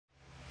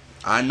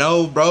I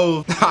know,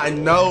 bro. I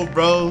know,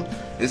 bro.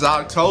 It's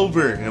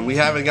October and we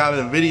haven't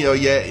gotten a video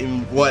yet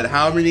in what?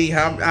 How many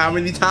times? How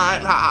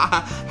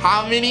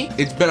many?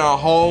 It's been a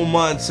whole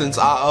month since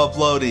I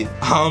uploaded.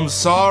 I'm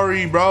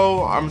sorry,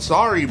 bro. I'm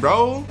sorry,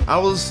 bro. I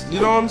was,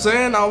 you know what I'm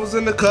saying? I was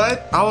in the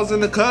cut.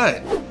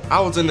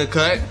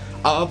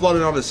 I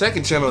uploaded on the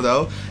second channel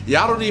though.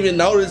 Y'all don't even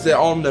notice that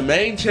on the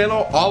main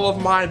channel, all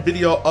of my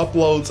video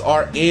uploads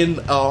are in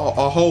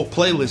a whole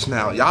playlist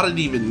now. Y'all didn't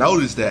even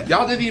notice that. You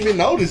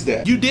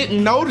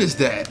didn't notice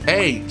that.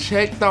 Hey,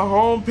 check the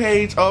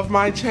homepage of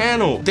my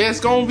channel. There's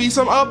gonna be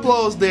some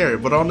uploads there,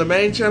 but on the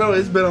main channel,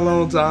 it's been a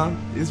long time.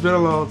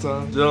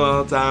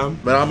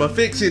 But I'ma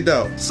fix it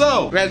though.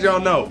 So, as y'all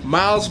know,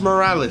 Miles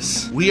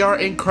Morales, we are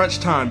in crunch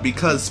time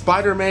because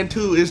Spider-Man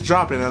 2 is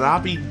dropping, and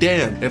I'll be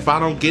damned if I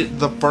don't get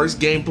the first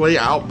gameplay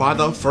out by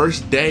the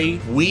first day.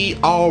 We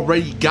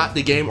already got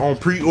the game on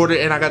pre-order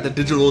and I got the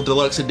digital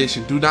deluxe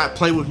edition. Do not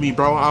play with me,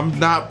 bro. I'm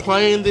not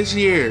playing this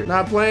year.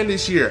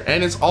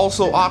 And it's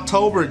also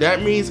October.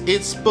 That means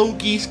it's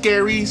spooky,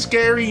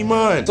 scary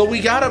month. So we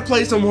gotta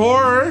play some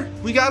horror.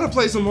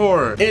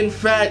 In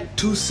fact,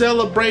 to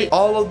celebrate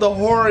all of the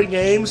horror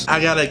games,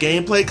 I got a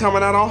gameplay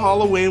coming out on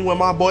Halloween with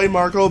my boy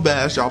Marco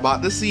Bash. Y'all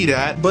about to see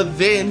that. But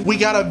then we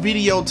got a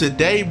video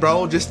today,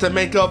 bro, just to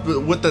make up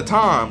with the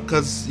time.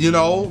 Cause you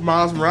know,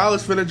 Miles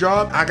Morales finna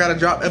drop. I gotta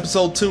drop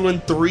episode 2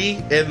 and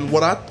 3, and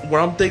what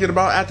I'm thinking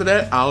about after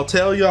that, I'll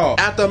tell y'all.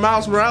 After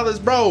Miles Morales,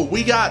 bro,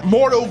 we got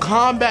Mortal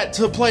Kombat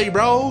to play,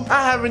 bro.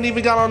 I haven't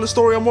even got on the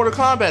story of Mortal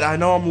Kombat. I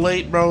know I'm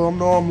late, bro.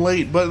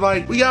 But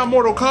like, we got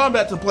Mortal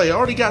Kombat to play. I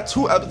already got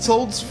 2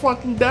 episodes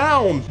fucking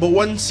down, but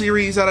 1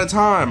 series at a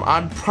time.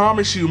 I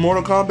promise you,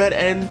 Mortal Kombat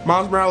and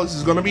Miles Morales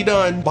is gonna be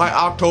done by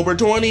October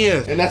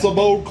 20th, and that's a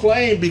bold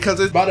claim because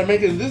it's about to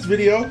make it in this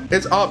video.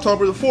 It's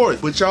October the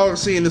 4th, which y'all are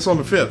seeing this on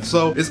the 5th,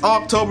 so it's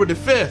October the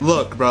 5th.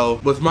 Look, bro,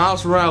 with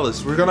Miles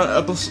Morales, we're gonna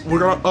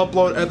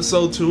upload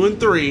episode 2 and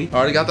 3. I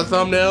already got the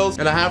thumbnails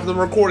and I have them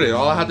recorded.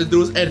 All I have to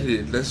do is edit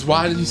it. That's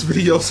why these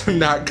videos are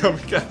not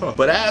coming out.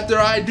 But after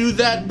I do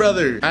that,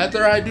 brother,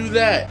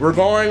 we're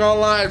going on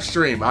live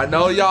stream. I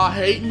know y'all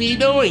hate me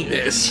doing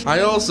this.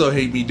 I also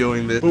hate me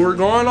doing this. But we're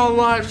going on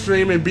live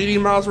stream and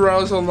beating Miles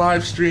Morales on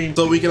live stream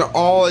so we can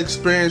all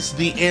experience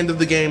the end of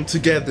the game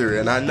together.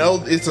 And I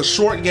know it's a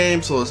short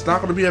game, so it's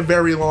not gonna be a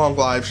very long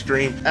live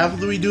stream.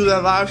 After we do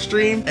that live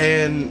stream,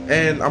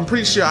 and I'm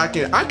pretty sure I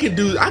can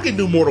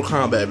do Mortal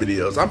Kombat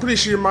videos. I'm pretty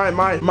sure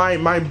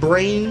my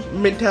brain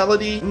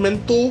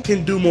mental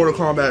can do Mortal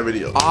Kombat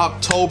videos.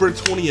 October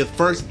 20th,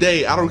 first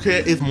day. I don't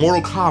care if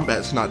Mortal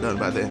Kombat's not done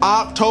by then.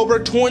 October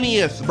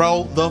 20th,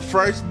 bro, the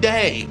first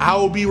day. I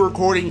will be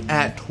recording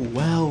at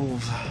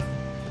 12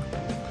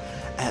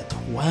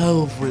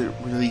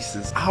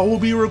 releases. I will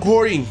be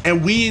recording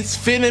and we is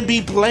finna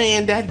be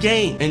playing that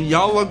game, and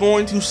y'all are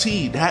going to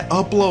see that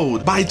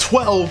upload by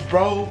 12,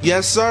 bro.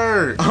 Yes,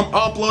 sir. I'm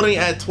uploading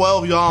at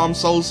 12, y'all. I'm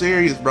so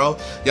serious, bro.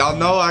 Y'all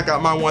know I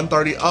got my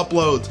 1:30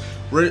 uploads.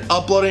 We're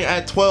uploading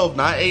at 12,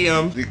 not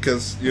AM,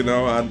 because, you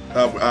know, I'm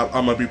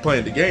gonna be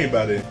playing the game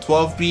by then.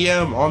 12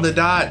 p.m. on the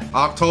dot,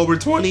 October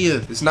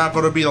 20th. It's not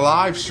gonna be a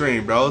live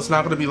stream, bro. It's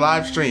not gonna be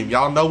live stream.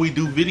 Y'all know we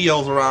do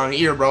videos around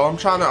here, bro. I'm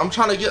trying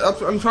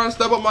to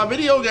step up my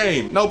video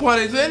game. No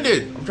pun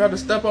intended. I'm trying to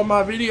step up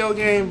my video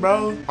game,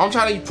 bro. I'm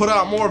trying to put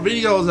out more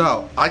videos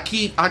out. I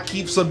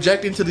keep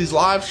subjecting to these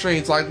live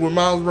streams like with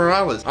Miles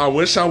Morales. I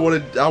wish I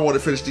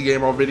would've finished the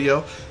game on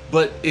video.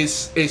 But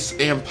it's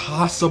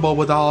impossible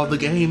with all the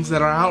games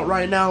that are out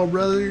right now,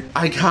 brother.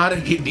 I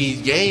gotta get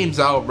these games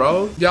out,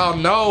 bro. Y'all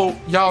know,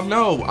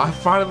 I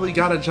finally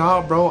got a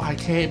job, bro. I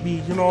can't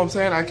be, you know what I'm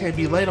saying? I can't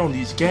be late on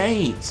these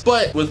games.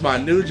 But with my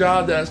new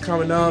job that's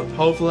coming up,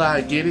 hopefully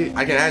I get it.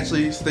 I can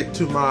actually stick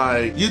to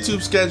my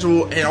YouTube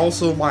schedule and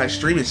also my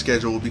streaming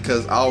schedule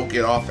because I'll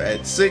get off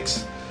at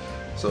 6.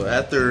 So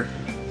after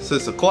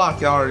 6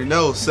 o'clock, y'all already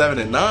know, 7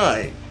 and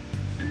 9.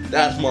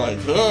 That's my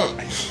time.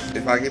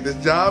 If I get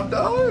this job,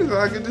 dog,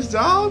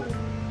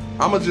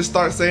 I'ma just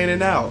start saying it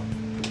now.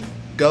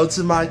 Go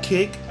to my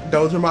Kick,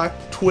 go to my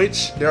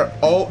Twitch. They're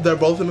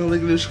both in the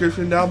link in the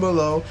description down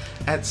below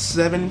at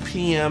 7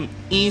 p.m.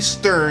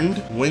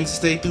 Eastern,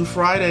 Wednesday through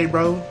Friday,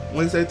 bro.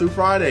 Wednesday through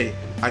Friday.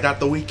 I got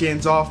the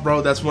weekends off,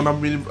 bro. That's when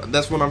I'm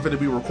gonna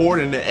be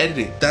recording and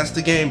editing. That's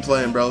the game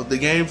plan, bro. The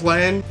game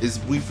plan is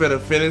we finna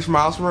finish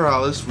Miles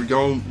Morales. We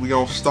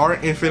gonna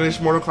start and finish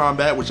Mortal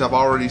Kombat, which I've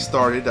already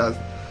started.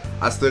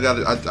 I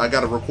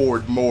gotta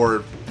record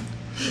more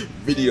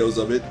videos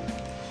of it.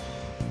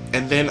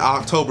 And then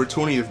October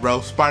 20th, bro,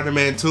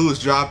 Spider-Man 2 is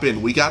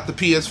dropping. We got the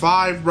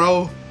PS5,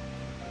 bro.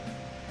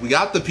 We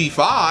got the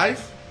P5.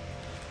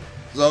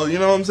 So, you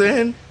know what I'm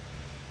saying?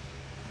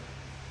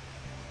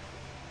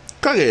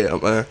 Yeah,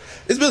 man.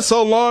 It's been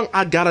so long,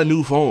 I got a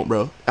new phone,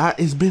 bro.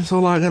 It's been so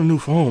long, I got a new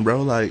phone,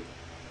 bro. Like,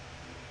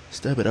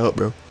 step it up,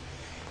 bro.